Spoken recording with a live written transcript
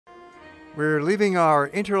We're leaving our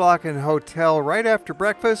Interlaken hotel right after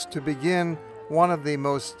breakfast to begin one of the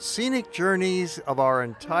most scenic journeys of our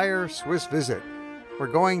entire Swiss visit. We're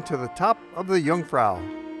going to the top of the Jungfrau.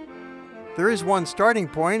 There is one starting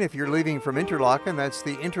point if you're leaving from Interlaken. That's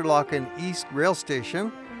the Interlaken East rail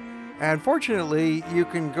station. And fortunately, you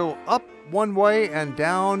can go up one way and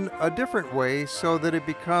down a different way so that it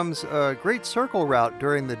becomes a great circle route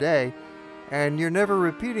during the day and you're never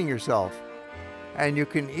repeating yourself. And you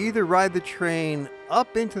can either ride the train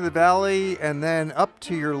up into the valley and then up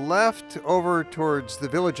to your left over towards the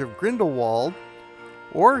village of Grindlewald,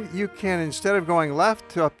 or you can, instead of going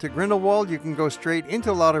left up to Grindlewald, you can go straight into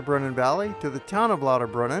Lauterbrunnen Valley to the town of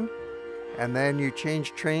Lauterbrunnen, and then you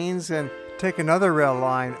change trains and take another rail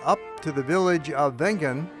line up to the village of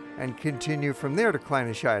Wengen and continue from there to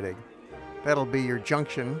Kleine Scheidegg. That'll be your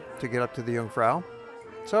junction to get up to the Jungfrau.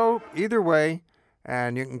 So either way,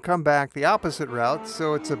 and you can come back the opposite route,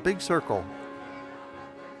 so it's a big circle.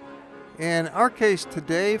 In our case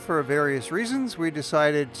today, for various reasons, we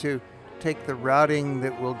decided to take the routing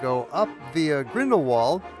that will go up via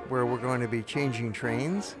Grindlewald, where we're going to be changing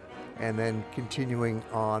trains, and then continuing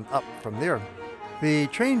on up from there. The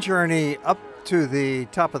train journey up to the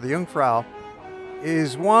top of the Jungfrau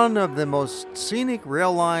is one of the most scenic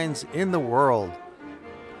rail lines in the world.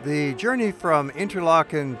 The journey from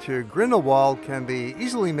Interlaken to Grindelwald can be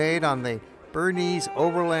easily made on the Bernese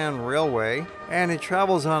Overland Railway, and it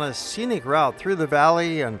travels on a scenic route through the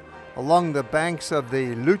valley and along the banks of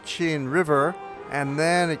the Lütschine River, and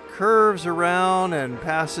then it curves around and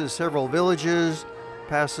passes several villages,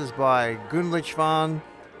 passes by Grindlewald.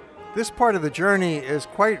 This part of the journey is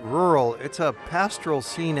quite rural. It's a pastoral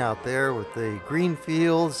scene out there with the green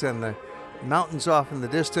fields and the mountains off in the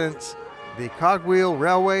distance. The cogwheel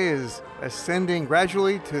railway is ascending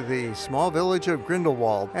gradually to the small village of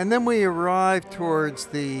Grindlewald, and then we arrive towards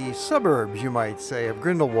the suburbs, you might say, of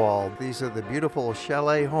Grindlewald. These are the beautiful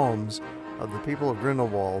chalet homes of the people of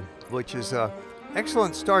Grindlewald, which is an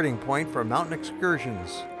excellent starting point for mountain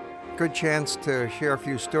excursions. Good chance to share a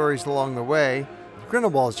few stories along the way.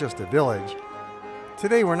 Grindlewald is just a village.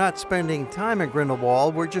 Today we're not spending time at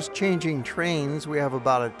Grindlewald, we're just changing trains. We have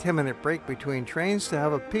about a 10-minute break between trains to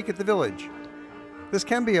have a peek at the village. This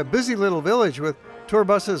can be a busy little village with tour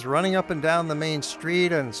buses running up and down the main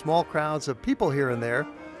street and small crowds of people here and there.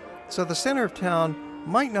 So the center of town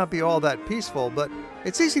might not be all that peaceful, but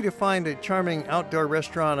it's easy to find a charming outdoor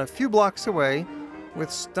restaurant a few blocks away with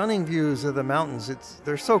stunning views of the mountains.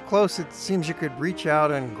 They're so close it seems you could reach out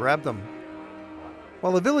and grab them.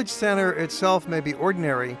 While the village center itself may be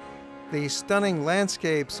ordinary, the stunning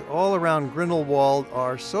landscapes all around Grindlewald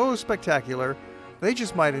are so spectacular, they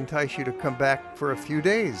just might entice you to come back for a few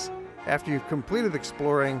days after you've completed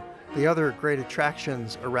exploring the other great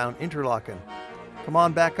attractions around Interlaken. Come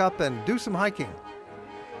on back up and do some hiking.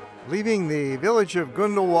 Leaving the village of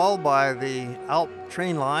Grindlewald by the Alp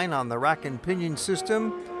train line on the rack and pinion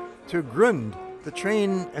system to Grund, the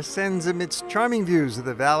train ascends amidst charming views of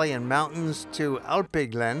the valley and mountains to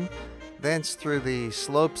Alpeglen, thence through the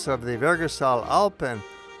slopes of the Vergesal Alp and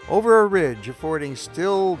over a ridge affording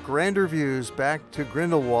still grander views back to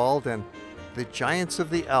Grindlewald and the giants of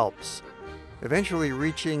the Alps, eventually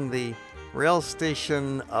reaching the rail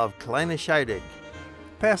station of Kleine Scheidegg.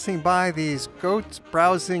 Passing by these goats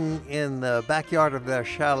browsing in the backyard of their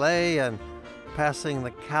chalet and passing the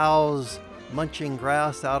cows munching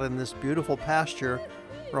grass out in this beautiful pasture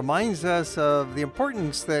reminds us of the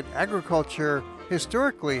importance that agriculture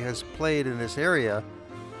historically has played in this area.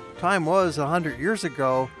 Time was 100 years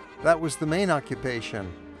ago, that was the main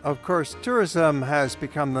occupation. Of course, tourism has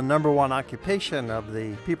become the #1 occupation of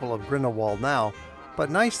the people of Grindlewald now, but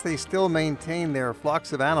nice they still maintain their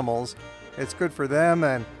flocks of animals. It's good for them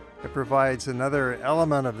and it provides another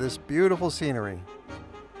element of this beautiful scenery.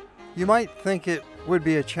 You might think it would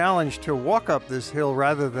be a challenge to walk up this hill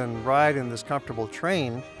rather than ride in this comfortable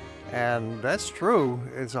train, and that's true.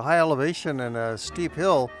 It's a high elevation and a steep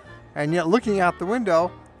hill, and yet looking out the window,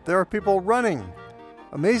 there are people running.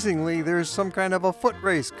 Amazingly, there's some kind of a foot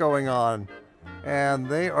race going on, and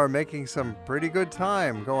they are making some pretty good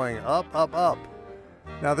time going up, up, up.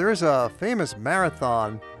 Now there is a famous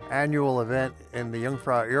marathon annual event in the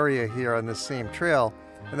Jungfrau area here on this same trail,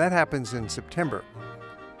 and that happens in September.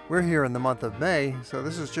 We're here in the month of May, so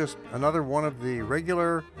this is just another one of the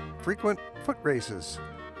regular, frequent foot races.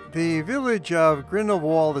 The village of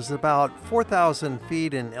Grindlewald is about 4,000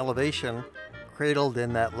 feet in elevation, cradled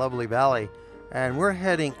in that lovely valley, and we're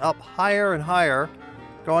heading up higher and higher,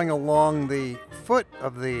 going along the foot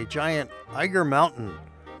of the giant Eiger Mountain.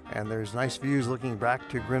 And there's nice views looking back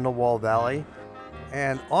to Grindlewald Valley.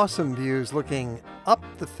 and awesome views looking up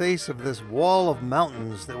the face of this wall of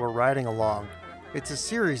mountains that we're riding along. It's a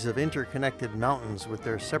series of interconnected mountains with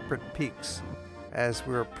their separate peaks. As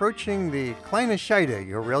we're approaching the Kleine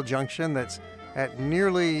Scheidegg, a rail junction that's at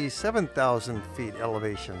nearly 7,000 feet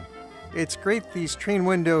elevation. It's great these train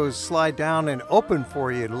windows slide down and open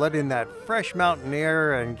for you to let in that fresh mountain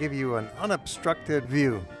air and give you an unobstructed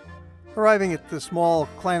view. Arriving at the small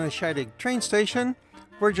Kleine Scheidegg train station,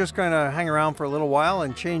 we're just going to hang around for a little while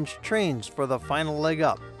and change trains for the final leg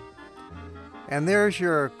up. And there's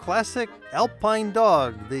your classic alpine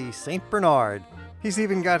dog, the St. Bernard. He's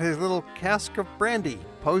even got his little cask of brandy,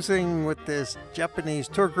 posing with this Japanese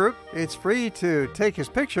tour group. It's free to take his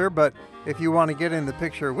picture, but if you want to get in the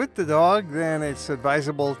picture with the dog, then it's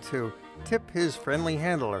advisable to tip his friendly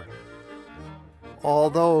handler.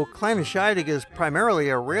 Although Kleine Scheidegg is primarily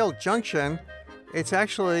a rail junction, it's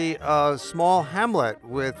actually a small hamlet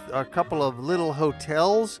with a couple of little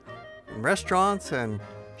hotels, and restaurants, and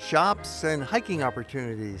shops, and hiking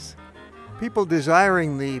opportunities. People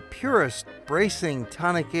desiring the purest, bracing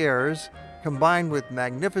tonic airs, combined with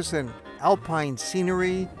magnificent alpine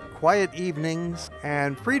scenery, quiet evenings,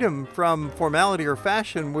 and freedom from formality or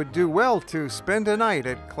fashion would do well to spend a night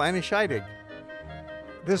at Kleine Scheidegg.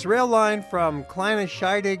 This rail line from Kleine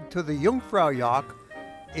Scheidegg to the Jungfraujoch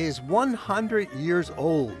is 100 years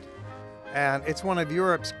old, and it's one of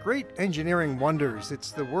Europe's great engineering wonders.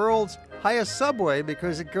 It's the world's highest subway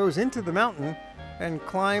because it goes into the mountain and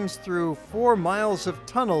climbs through 4 miles of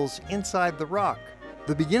tunnels inside the rock.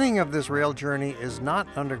 The beginning of this rail journey is not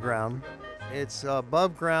underground. It's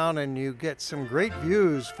above ground, and you get some great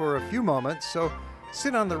views for a few moments, so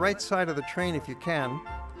sit on the right side of the train if you can.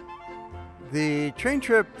 The train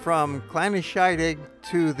trip from Kleine Scheidegg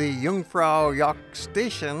to the Jungfraujoch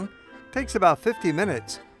station takes about 50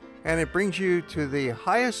 minutes, and it brings you to the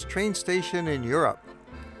highest train station in Europe.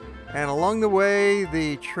 And along the way,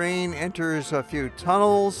 the train enters a few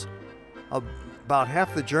tunnels. About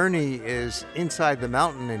half the journey is inside the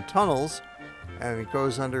mountain in tunnels, and it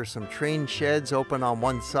goes under some train sheds open on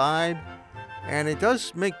one side. And it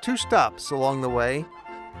does make 2 stops along the way.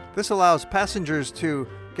 This allows passengers to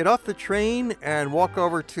get off the train and walk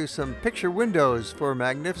over to some picture windows for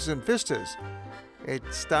magnificent vistas. It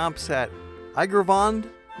stops at Grindlewald,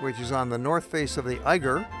 which is on the north face of the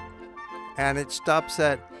Eiger, and it stops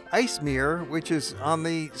at IJsselmeer, which is on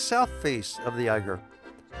the south face of the Eiger,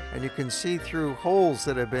 and you can see through holes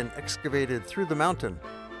that have been excavated through the mountain.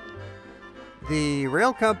 The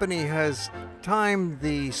rail company has timed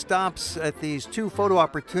the stops at these 2 photo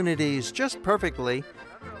opportunities just perfectly.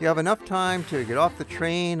 You have enough time to get off the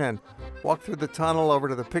train and walk through the tunnel over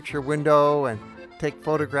to the picture window and take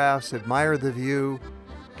photographs, admire the view,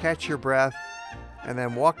 catch your breath, and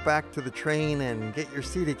then walk back to the train and get your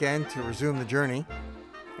seat again to resume the journey.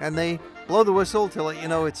 And they blow the whistle to let you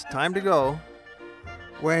know it's time to go.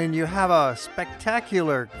 When you have a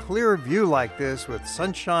spectacular, clear view like this with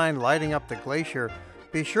sunshine lighting up the glacier,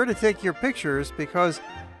 be sure to take your pictures, because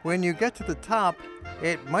when you get to the top,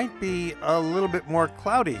 it might be a little bit more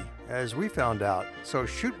cloudy, as we found out, so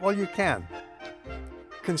shoot while you can.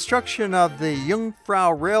 Construction of the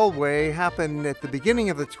Jungfrau Railway happened at the beginning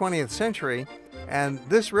of the 20th century, and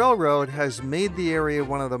this railroad has made the area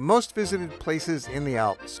one of the most visited places in the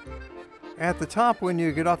Alps. At the top, when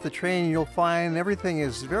you get off the train, you'll find everything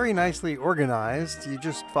is very nicely organized. You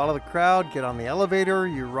just follow the crowd, get on the elevator,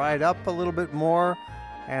 you ride up a little bit more,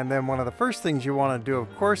 and then one of the first things you want to do,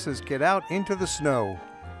 of course, is get out into the snow.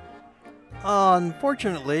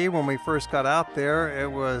 Unfortunately, when we first got out there,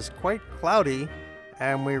 it was quite cloudy,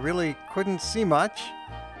 and we really couldn't see much.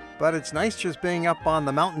 But it's nice just being up on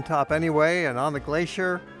the mountaintop anyway, and on the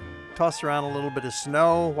glacier, toss around a little bit of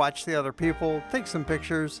snow, watch the other people, take some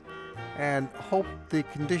pictures, and hope the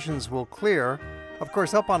conditions will clear. Of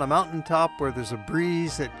course, up on a mountaintop where there's a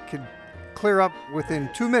breeze, it could clear up within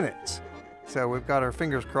 2 minutes. So we've got our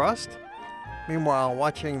fingers crossed. Meanwhile,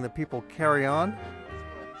 watching the people carry on.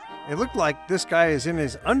 It looked like this guy is in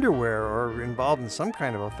his underwear or involved in some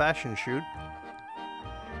kind of a fashion shoot.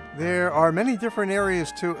 There are many different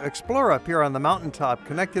areas to explore up here on the mountaintop,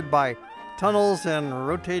 connected by tunnels and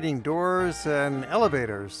rotating doors and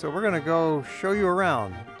elevators. So we're going to go show you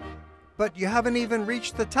around. But you haven't even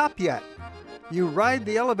reached the top yet. You ride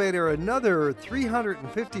the elevator another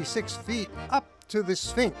 356 feet up to the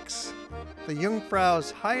Sphinx, the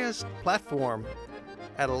Jungfrau's highest platform,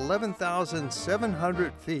 at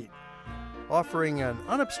 11,700 feet, offering an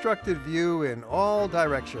unobstructed view in all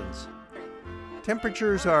directions.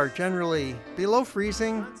 Temperatures are generally below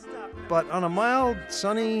freezing, but on a mild,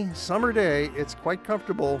 sunny summer day, it's quite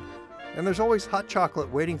comfortable, and there's always hot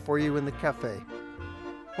chocolate waiting for you in the cafe.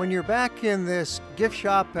 When you're back in this gift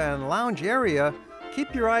shop and lounge area,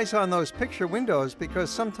 keep your eyes on those picture windows because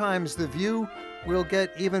sometimes the view will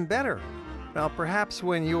get even better. Now, perhaps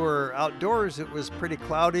when you were outdoors it was pretty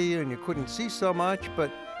cloudy and you couldn't see so much,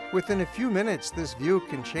 but within a few minutes this view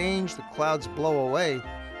can change, the clouds blow away.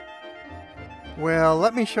 Well,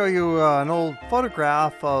 let me show you an old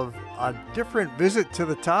photograph of a different visit to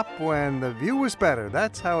the top when the view was better.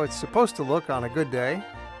 That's how it's supposed to look on a good day.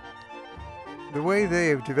 The way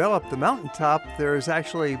they've developed the mountaintop, there's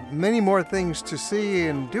actually many more things to see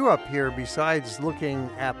and do up here besides looking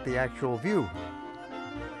at the actual view.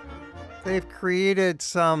 They've created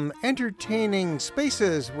some entertaining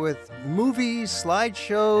spaces with movies,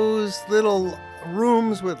 slideshows, little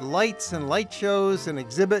rooms with lights and light shows and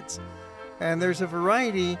exhibits, and there's a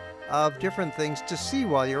variety of different things to see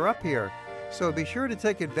while you're up here. So be sure to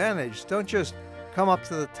take advantage. Don't just come up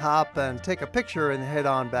to the top and take a picture and head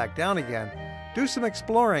on back down again. Do some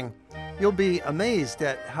exploring. You'll be amazed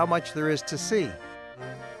at how much there is to see.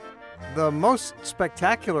 The most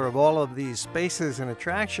spectacular of all of these spaces and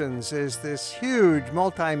attractions is this huge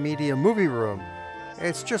multimedia movie room.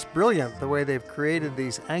 It's just brilliant the way they've created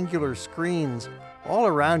these angular screens all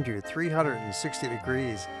around you, 360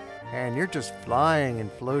 degrees, and you're just flying and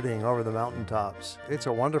floating over the mountaintops. It's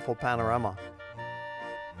a wonderful panorama.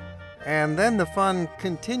 And then the fun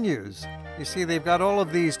continues. You see, they've got all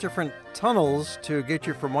of these different tunnels to get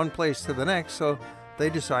you from one place to the next, so they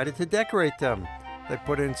decided to decorate them. They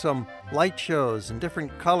put in some light shows and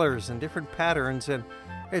different colors and different patterns, and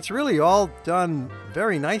it's really all done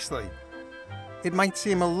very nicely. It might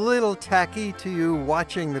seem a little tacky to you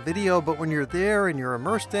watching the video, but when you're there and you're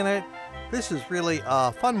immersed in it, this is really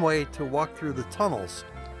a fun way to walk through the tunnels.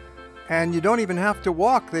 And you don't even have to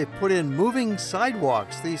walk. They've put in moving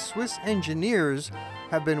sidewalks. These Swiss engineers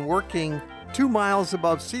have been working 2 miles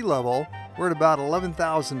above sea level. We're at about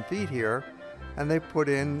 11,000 feet here. And they put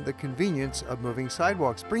in the convenience of moving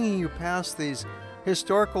sidewalks, bringing you past these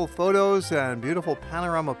historical photos and beautiful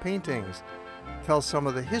panorama paintings. Tell some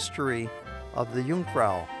of the history of the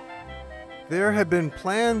Jungfrau. There had been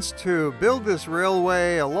plans to build this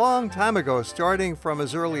railway a long time ago, starting from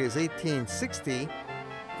as early as 1860,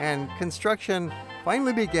 and construction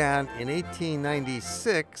finally began in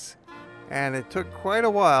 1896, and it took quite a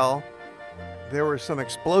while. There were some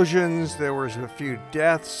explosions, there was a few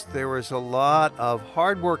deaths, there was a lot of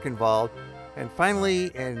hard work involved, and finally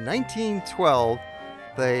in 1912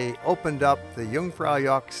 they opened up the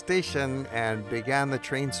Jungfraujoch station and began the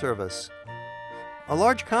train service. A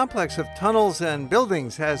large complex of tunnels and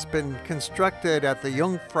buildings has been constructed at the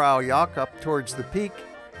Jungfraujoch up towards the peak.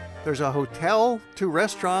 There's a hotel, 2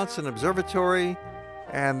 restaurants, an observatory,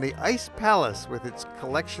 and the Ice Palace with its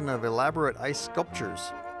collection of elaborate ice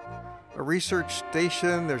sculptures. A research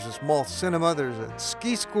station, there's a small cinema, there's a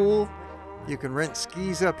ski school. You can rent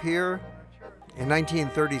skis up here. In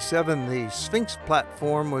 1937, the Sphinx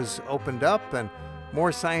platform was opened up and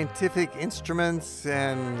more scientific instruments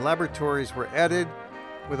and laboratories were added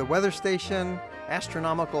with a weather station,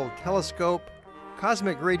 astronomical telescope,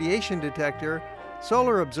 cosmic radiation detector,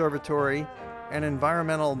 solar observatory, and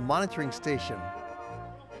environmental monitoring station.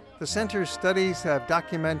 The center's studies have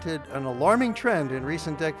documented an alarming trend in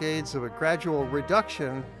recent decades of a gradual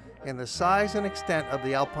reduction in the size and extent of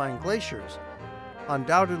the alpine glaciers,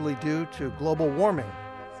 undoubtedly due to global warming.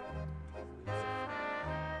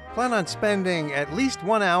 Plan on spending at least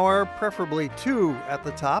 1 hour, preferably 2 at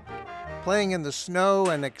the top, playing in the snow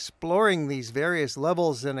and exploring these various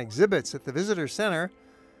levels and exhibits at the visitor center.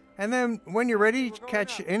 And then when you're ready,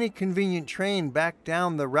 catch any convenient train back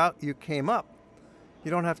down the route you came up.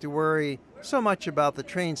 You don't have to worry so much about the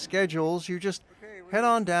train schedules. You just head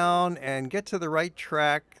on down and get to the right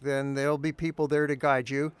track. Then there'll be people there to guide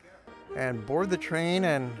you, and board the train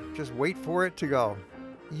and just wait for it to go.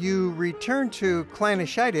 You return to Kleine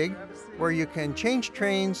Scheidegg, where you can change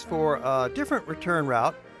trains for a different return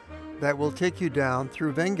route that will take you down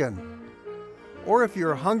through Wengen. Or if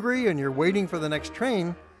you're hungry and you're waiting for the next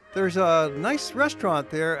train, there's a nice restaurant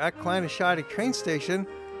there at Kleine Scheidegg train station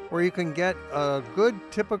where you can get a good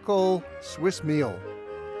typical Swiss meal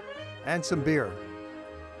and some beer.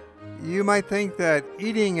 You might think that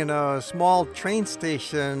eating in a small train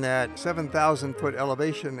station at 7,000 foot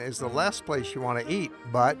elevation is the last place you want to eat,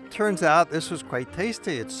 but turns out this was quite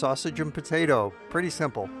tasty. It's sausage and potato, pretty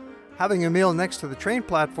simple. Having a meal next to the train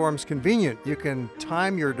platform is convenient. You can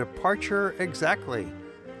time your departure exactly.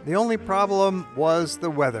 The only problem was the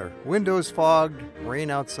weather. Windows fogged,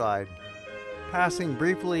 rain outside. Passing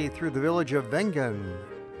briefly through the village of Wengen.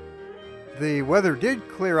 The weather did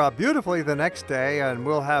clear up beautifully the next day, and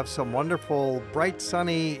we'll have some wonderful bright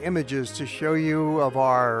sunny images to show you of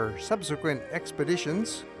our subsequent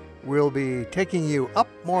expeditions. We'll be taking you up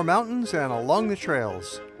more mountains and along the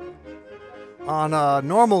trails. On a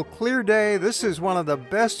normal clear day, this is one of the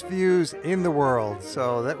best views in the world,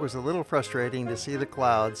 so that was a little frustrating to see the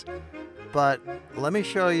clouds. But let me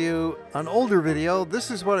show you an older video. This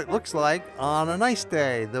is what it looks like on a nice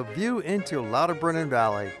day, the view into Lauterbrunnen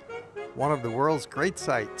Valley, one of the world's great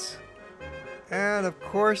sights. And of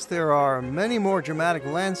course, there are many more dramatic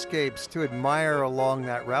landscapes to admire along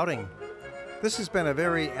that routing. This has been a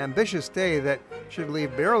very ambitious day that should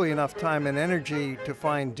leave barely enough time and energy to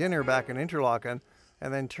find dinner back in Interlaken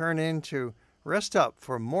and then turn into rest up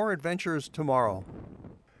for more adventures tomorrow.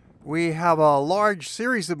 We have a large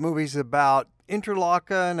series of movies about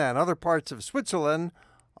Interlaken and other parts of Switzerland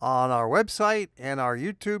on our website and our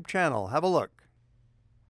YouTube channel. Have a look.